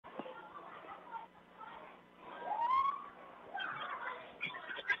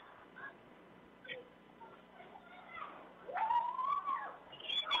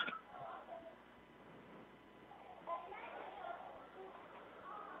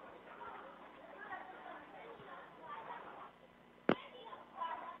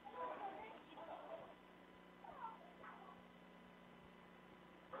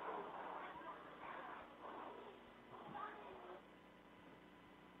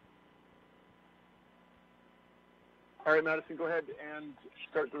All right, Madison, go ahead and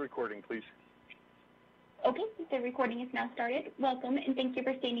start the recording, please. Okay, the recording is now started. Welcome and thank you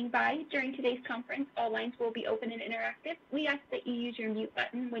for standing by. During today's conference, all lines will be open and interactive. We ask that you use your mute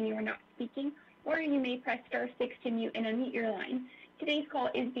button when you are not speaking, or you may press *6 to mute and unmute your line. Today's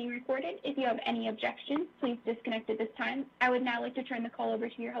call is being recorded. If you have any objections, please disconnect at this time. I would now like to turn the call over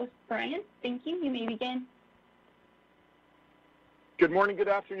to your host, Brian. Thank you. You may begin. Good morning, good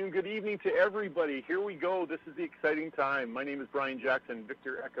afternoon, good evening to everybody. Here we go. This is the exciting time. My name is Brian Jackson,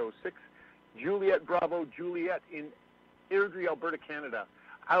 Victor Echo 6, Juliet Bravo, Juliet in Airdrie, Alberta, Canada.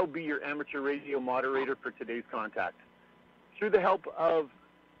 I'll be your amateur radio moderator for today's contact. Through the help of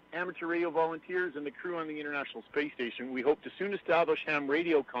amateur radio volunteers and the crew on the International Space Station, we hope to soon establish ham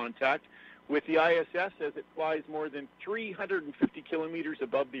radio contact with the ISS as it flies more than 350 kilometers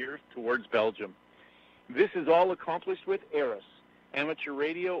above the Earth towards Belgium. This is all accomplished with IRIS, amateur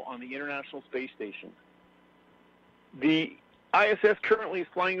radio on the International Space Station. The ISS currently is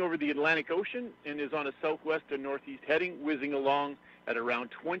flying over the Atlantic Ocean and is on a southwest and northeast heading, whizzing along at around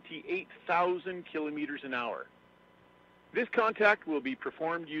 28,000 kilometers an hour. This contact will be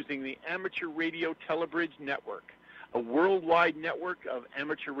performed using the Amateur Radio Telebridge Network, a worldwide network of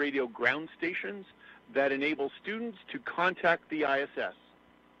amateur radio ground stations that enables students to contact the ISS.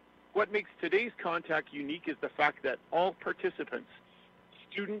 What makes today's contact unique is the fact that all participants,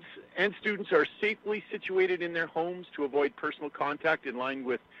 students are safely situated in their homes to avoid personal contact in line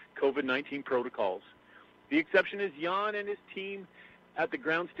with COVID-19 protocols. The exception is Jan and his team at the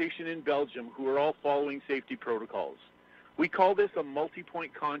ground station in Belgium, who are all following safety protocols. We call this a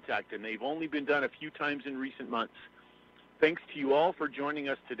multi-point contact, and they've only been done a few times in recent months. Thanks to you all for joining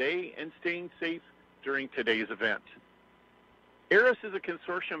us today and staying safe during today's event. IRIS is a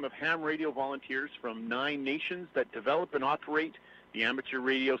consortium of ham radio volunteers from 9 nations that develop and operate the amateur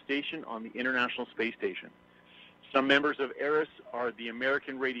radio station on the International Space Station. Some members of IRIS are the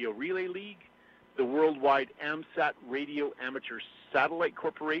American Radio Relay League, the worldwide AMSAT Radio Amateur Satellite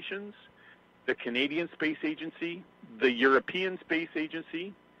Corporations, the Canadian Space Agency, the European Space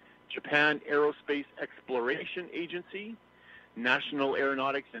Agency, Japan Aerospace Exploration Agency, National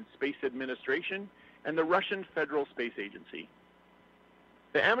Aeronautics and Space Administration, and the Russian Federal Space Agency.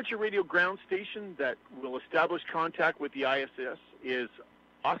 The amateur radio ground station that will establish contact with the ISS is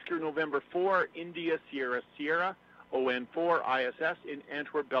Oscar November 4, India Sierra Sierra, ON4 ISS in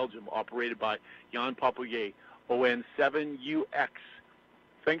Antwerp, Belgium, operated by Jan Papulier, ON7UX.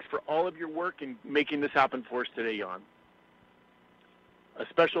 Thanks for all of your work in making this happen for us today, Jan. A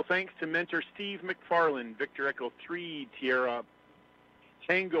special thanks to mentor Steve McFarland, Victor Echo 3, Tierra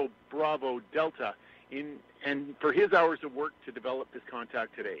Tango Bravo Delta, and for his hours of work to develop this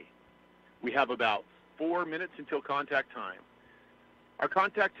contact today. We have about 4 minutes until contact time. Our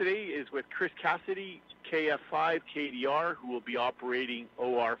contact today is with Chris Cassidy, KF5 KDR, who will be operating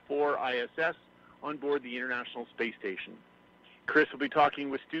OR4 ISS on board the International Space Station. Chris will be talking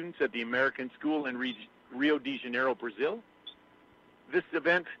with students at the American School in Rio de Janeiro, Brazil. This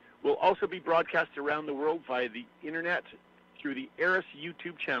event will also be broadcast around the world via the internet through the IRIS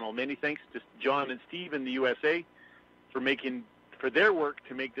YouTube channel. Many thanks to John and Steve in the USA for their work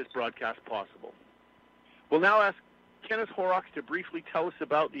to make this broadcast possible. We'll now ask Kenneth Horrocks to briefly tell us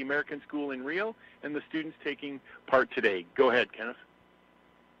about the American School in Rio and the students taking part today. Go ahead, Kenneth.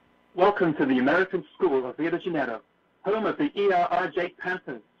 Welcome to the American School of Rio de Janeiro, home of the ERRJ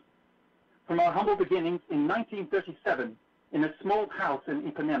Panthers. From our humble beginnings in 1937 in a small house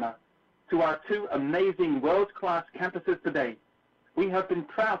in Ipanema, to our 2 amazing world-class campuses today, we have been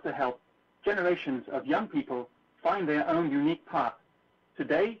proud to help generations of young people find their own unique path.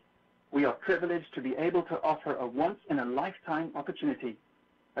 Today, we are privileged to be able to offer a once-in-a-lifetime opportunity,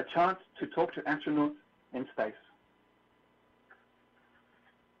 a chance to talk to astronauts in space.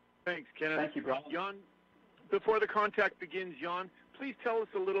 Thanks, Kenneth. Thank you, Brian. Jan, before the contact begins, Jan, please tell us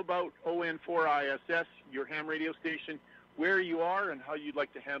a little about ON4 ISS, your ham radio station, where you are and how you'd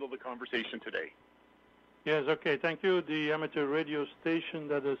like to handle the conversation today. Yes, okay, thank you. The amateur radio station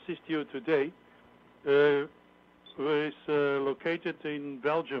that assists you today is located in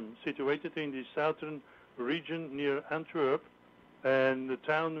Belgium, situated in the southern region near Antwerp, and the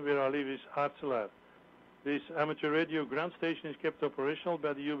town where I live is Aartselaar. This amateur radio ground station is kept operational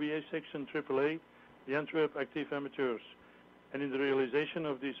by the UBA section AAA, the Antwerp Active Amateurs. And in the realization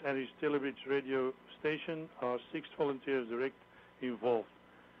of this IRIS Telebridge radio station are 6 volunteers direct involved.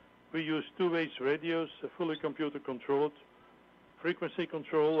 We use 2-way radios, fully computer controlled, frequency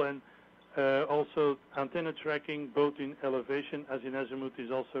control, and also antenna tracking both in elevation as in azimuth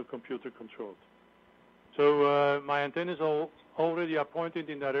is also computer controlled. So my antennas are already are pointed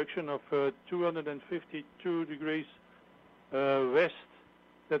in direction of 252 degrees west.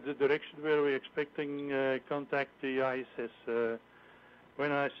 That's the direction where we're expecting contact the ISS.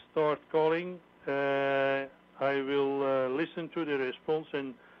 When I start calling, I will listen to the response,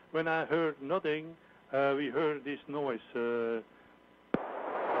 and when I heard nothing, we heard this noise. So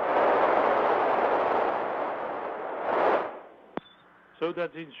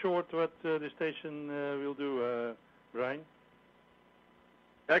that's in short what the station will do, Brian.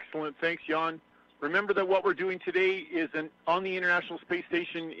 Excellent. Thanks, Jan. Remember that what we're doing today is on the International Space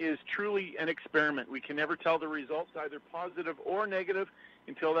Station is truly an experiment. We can never tell the results, either positive or negative,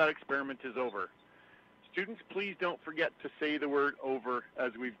 until that experiment is over. Students, please don't forget to say the word over,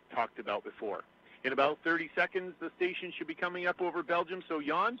 as we've talked about before. In about 30 seconds, the station should be coming up over Belgium. So,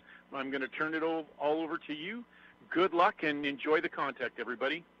 Jan, I'm going to turn it all over to you. Good luck and enjoy the contact,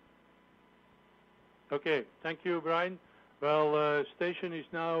 everybody. Okay. Thank you, Brian. Well, station is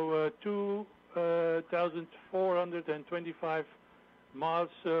now 2,425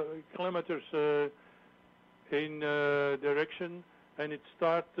 kilometers in direction, and it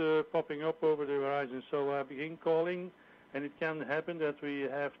starts popping up over the horizon. So I begin calling, and it can happen that we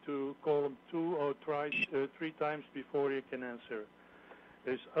have to call them 2 or 3 times before you can answer.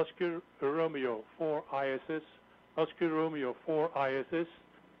 It's Oscar Romeo 4 ISS, Oscar Romeo 4 ISS.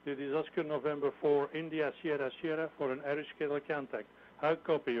 It is Oscar November 4 India Sierra Sierra for an Irish scale contact. How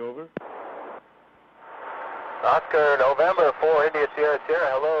copy, over? Oscar November 4 India Sierra Sierra.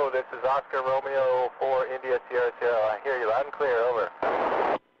 Hello, this is Oscar Romeo 4 India Sierra Sierra. I hear you loud and clear, over.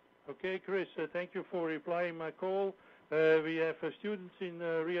 Okay, Chris, thank you for replying my call. We have students in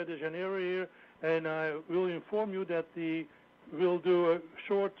Rio de Janeiro here, and I will inform you that we'll do a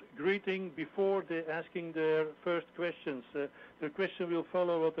short greeting before they asking their first questions. The question will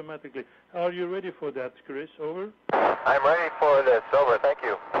follow automatically. Are you ready for that, Chris? Over. I'm ready for this. Over. Thank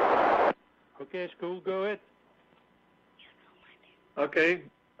you. Okay, school, go ahead. Okay,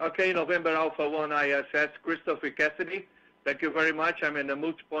 November Alpha 1 ISS, Christopher Cassidy. Thank you very much. I'm in the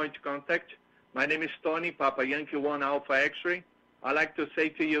multi-point contact. My name is Tony, Papa Yankee 1 Alpha X-ray. I'd like to say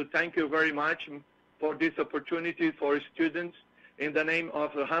to you, thank you very much for this opportunity for students in the name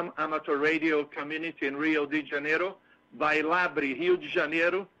of the ham amateur radio community in Rio de Janeiro, by Labre, Rio de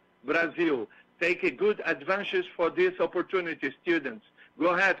Janeiro, Brazil. Take a good advantage for this opportunity, students.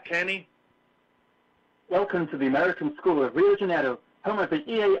 Go ahead, Kenny. Welcome to the American School of Rio de Janeiro, home of the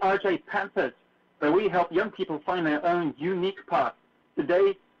EARJ Panthers, where we help young people find their own unique path.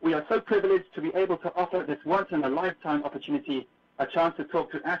 Today, we are so privileged to be able to offer this once-in-a-lifetime opportunity, a chance to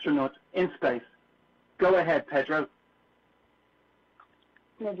talk to astronauts in space. Go ahead, Pedro.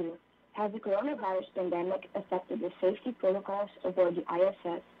 Pedro, has the coronavirus pandemic affected the safety protocols aboard the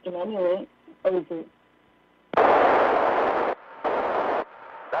ISS in any way? Over.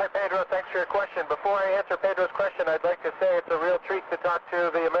 Hi, Pedro. Thanks for your question. Before I answer Pedro's question, I'd like to say it's a real treat to talk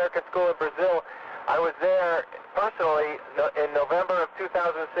to the American School in Brazil. I was there personally in November of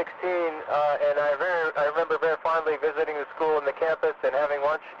 2016, and I remember very fondly visiting the school and the campus and having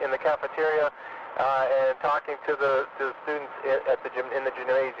lunch in the cafeteria and talking to the students in the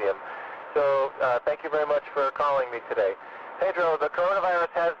gymnasium. So thank you very much for calling me today. Pedro, the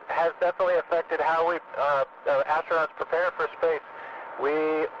coronavirus has definitely affected how we astronauts prepare for space.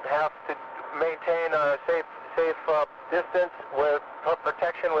 We have to maintain a safe distance with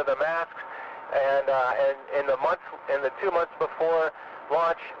protection with a mask, and in the 2 months before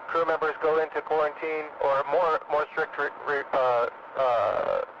launch, crew members go into quarantine or more strict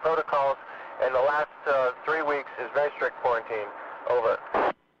protocols, and the last 3 weeks is very strict quarantine. Over.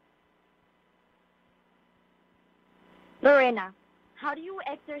 Lorena, how do you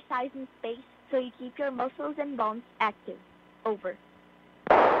exercise in space so you keep your muscles and bones active? Over.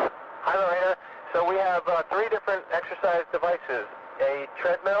 Hi, Lorena. So we have 3 different exercise devices: a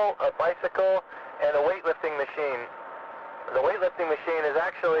treadmill, a bicycle, and a weightlifting machine. The weightlifting machine is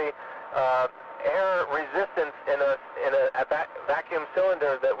actually air resistance in a vacuum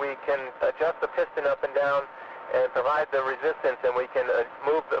cylinder that we can adjust the piston up and down and provide the resistance, and we can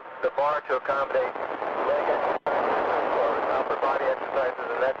move the bar to accommodate leg exercises, upper body exercises,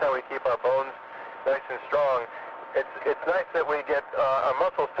 and that's how we keep our bones nice and strong. It's nice that we get our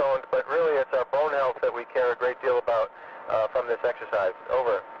muscles toned, but really it's our bone health that we care a great deal about from this exercise.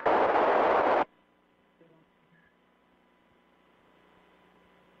 Over.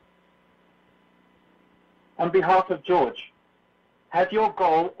 On behalf of George, has your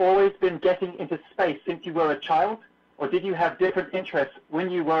goal always been getting into space since you were a child, or did you have different interests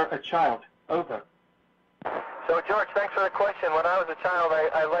when you were a child? Over. So, George, thanks for the question. When I was a child,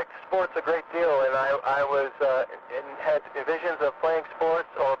 I liked sports a great deal, and I was had visions of playing sports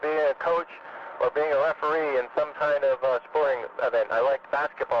or being a coach or being a referee in some kind of sporting event. I liked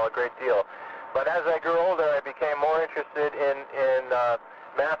basketball a great deal. But as I grew older, I became more interested in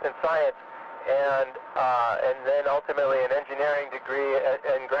math and science, and then ultimately an engineering degree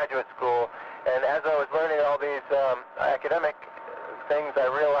in graduate school. And as I was learning all these academic things,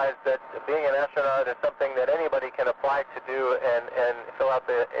 I realized that being an astronaut is something that anybody can apply to do and fill out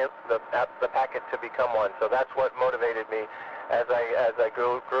the packet to become one. So that's what motivated me as I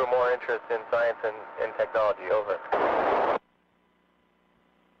grew more interest in science and technology. Over.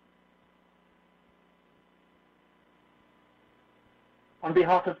 On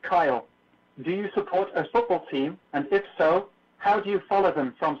behalf of Kyle, do you support a football team? And if so, how do you follow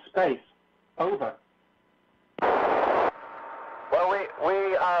them from space? Over. Well,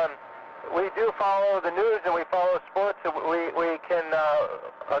 we do follow the news and we follow sports. We can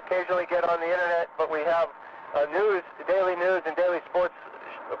occasionally get on the internet, but we have daily news and daily sports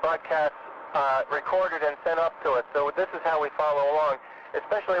broadcasts recorded and sent up to us. So this is how we follow along,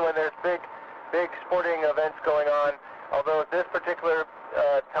 especially when there's big sporting events going on. Although this particular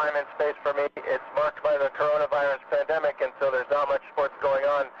time and space for me, it's marked by the coronavirus pandemic, and so there's not much sports going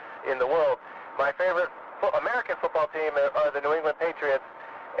on in the world. My favorite American football team are the New England Patriots,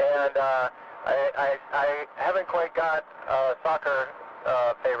 and I haven't quite got a soccer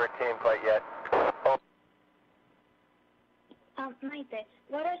favorite team quite yet. Maite,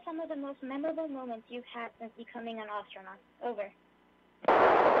 what are some of the most memorable moments you've had since becoming an astronaut? Over.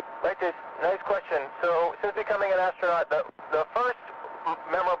 Nice question. So, since becoming an astronaut, the first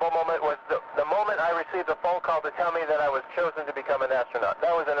memorable moment was the moment I received a phone call to tell me that I was chosen to become an astronaut.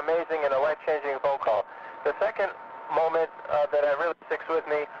 That was an amazing and a life-changing phone call. The second moment that I really sticks with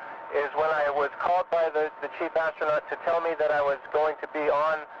me is when I was called by the chief astronaut to tell me that I was going to be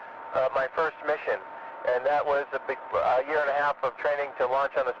on my first mission. And that was a year and a half of training to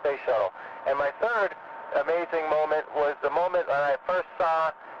launch on the space shuttle. And my third amazing moment was the moment that I first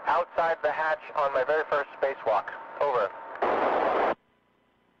saw outside the hatch on my very first spacewalk. Over.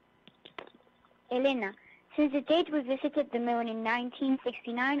 Elena, since the date we visited the moon in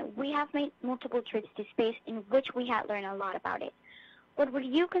 1969, we have made multiple trips to space in which we had learned a lot about it. What would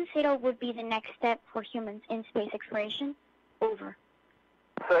you consider would be the next step for humans in space exploration? Over.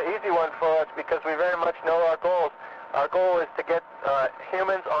 It's an easy one for us because we very much know our goals. Our goal is to get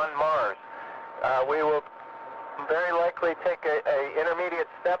humans on Mars. We will very likely take a intermediate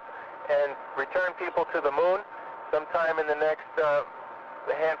step and return people to the moon sometime in the next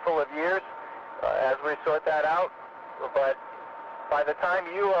handful of years as we sort that out. But by the time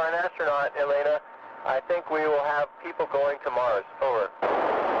you are an astronaut, Elena, I think we will have people going to Mars. Over.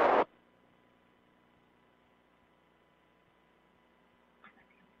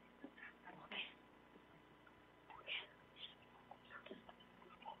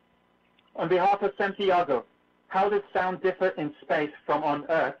 On behalf of Santiago, how does sound differ in space from on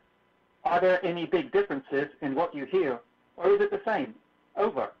Earth? Are there any big differences in what you hear, or is it the same?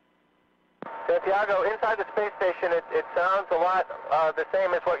 Over. Santiago, inside the space station, it sounds a lot the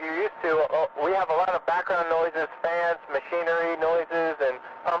same as what you're used to. We have a lot of background noises, fans, machinery noises, and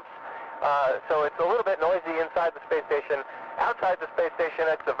pumps. So it's a little bit noisy inside the space station. Outside the space station,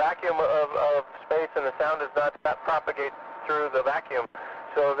 it's a vacuum of space, and the sound does not propagate through the vacuum.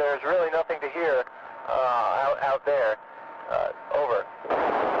 So there's really nothing to hear out there. Over.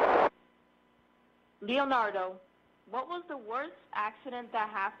 Leonardo, what was the worst accident that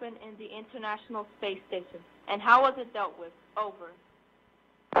happened in the International Space Station, and how was it dealt with? Over.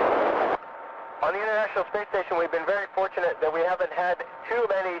 On the International Space Station, we've been very fortunate that we haven't had too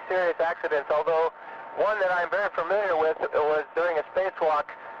many serious accidents, although one that I'm very familiar with was during a spacewalk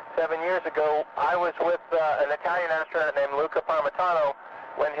 7 years ago. I was with an Italian astronaut named Luca Parmitano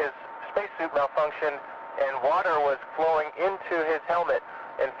when his spacesuit malfunctioned and water was flowing into his helmet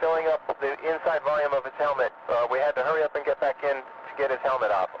and filling up the inside volume of his helmet. We had to hurry up and get back in to get his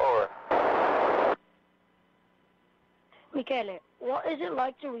helmet off. Over. Michele, what is it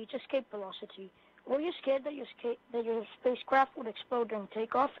like to reach escape velocity? Were you scared that your spacecraft would explode during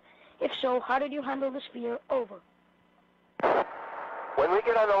takeoff? If so, how did you handle this fear? Over. When we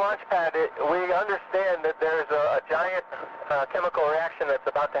get on the launch pad, we understand that there's a giant chemical reaction that's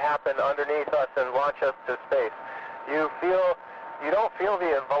about to happen underneath us and launch us to space. You don't feel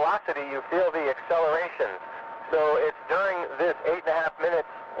the velocity, you feel the acceleration. So it's during this 8.5 minutes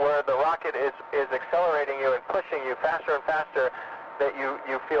where the rocket is accelerating you and pushing you faster and faster that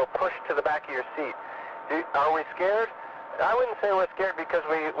you feel pushed to the back of your seat. Are we scared? I wouldn't say we're scared because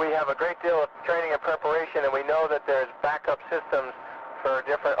we have a great deal of training and preparation, and we know that there's backup systems for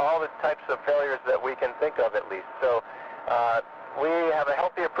all the types of failures that we can think of, at least. So we have a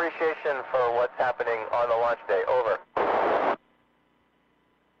healthy appreciation for what's happening on the launch day. Over.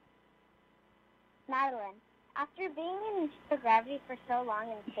 Madeline, after being in gravity for so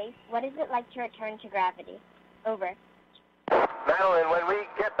long in space, what is it like to return to gravity? Over. Madeline, when we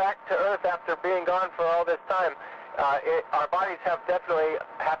get back to Earth after being gone for all this time, our bodies definitely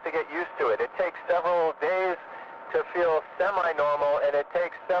have to get used to it. It takes several days to feel semi-normal, and it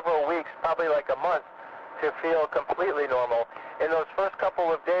takes several weeks, probably like a month, to feel completely normal. In those first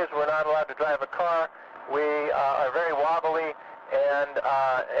couple of days, we're not allowed to drive a car. We are very wobbly and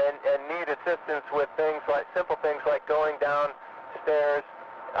need assistance with things like simple things like going down stairs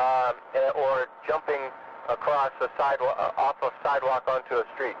or jumping across a sidewalk, off a sidewalk onto a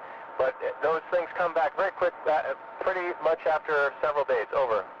street. But those things come back very quick, pretty much after several days.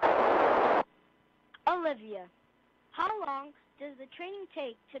 Over. Olivia, how long does the training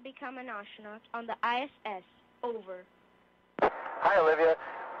take to become an astronaut on the ISS? Over. Hi, Olivia.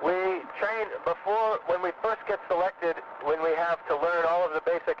 We train when we first get selected, when we have to learn all of the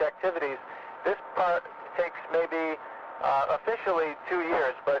basic activities. This part takes maybe officially 2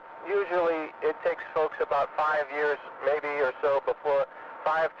 years, but usually it takes folks about 5 years, maybe or so,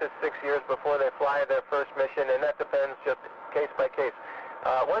 5 to 6 years before they fly their first mission, and that depends just case by case.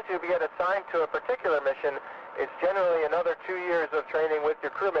 Once you get assigned to a particular mission, it's generally another 2 years of training with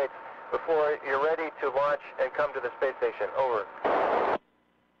your crewmates before you're ready to launch and come to the space station. Over.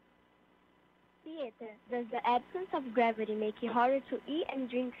 Theater, does the absence of gravity make it harder to eat and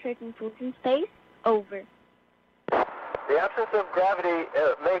drink certain foods in space? Over. The absence of gravity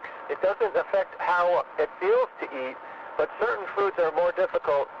doesn't affect how it feels to eat, but certain foods are more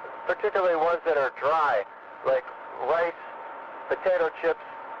difficult, particularly ones that are dry, like rice, potato chips.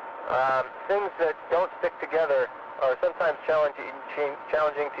 Things that don't stick together are sometimes challenging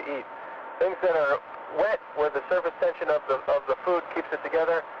to eat. Things that are wet, where the surface tension of the food keeps it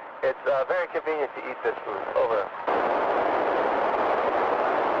together, it's very convenient to eat this food. Over.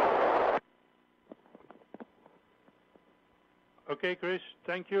 Okay, Chris,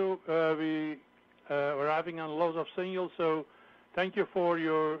 thank you. We're having a lot of signals, so thank you for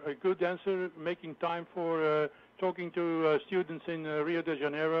your good answer, making time for talking to students in Rio de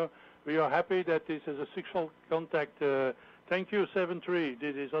Janeiro. We are happy that this is a sexual contact. Thank you, 7-3.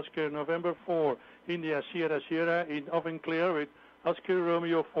 This is Oscar November 4, India Sierra Sierra in Oven Clear with Oscar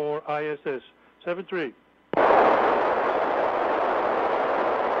Romeo 4 ISS. 7-3.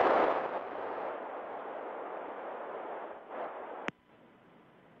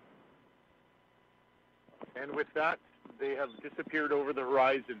 And with that, they have disappeared over the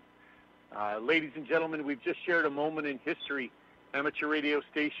horizon. Ladies and gentlemen, we've just shared a moment in history. Amateur radio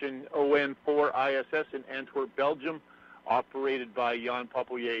station ON4 ISS in Antwerp, Belgium, operated by Jan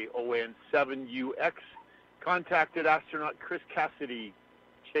Popoyer, ON7UX, contacted astronaut Chris Cassidy,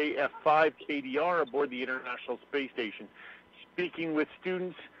 KF5 KDR, aboard the International Space Station, speaking with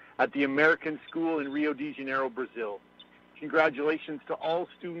students at the American School in Rio de Janeiro, Brazil. Congratulations to all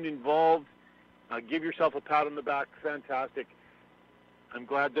students involved. Give yourself a pat on the back. Fantastic. I'm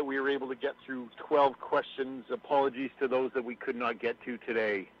glad that we were able to get through 12 questions. Apologies to those that we could not get to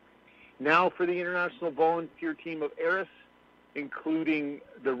today. Now for the international volunteer team of ARIS, including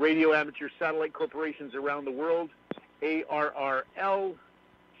the radio amateur satellite corporations around the world, ARRL,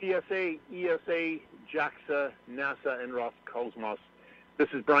 TSA, ESA, JAXA, NASA, and Roscosmos. This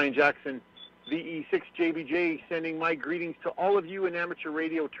is Brian Jackson, VE6JBJ, sending my greetings to all of you in amateur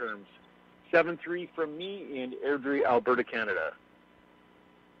radio terms. 7-3 from me in Airdrie, Alberta, Canada.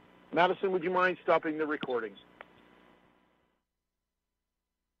 Madison, would you mind stopping the recording?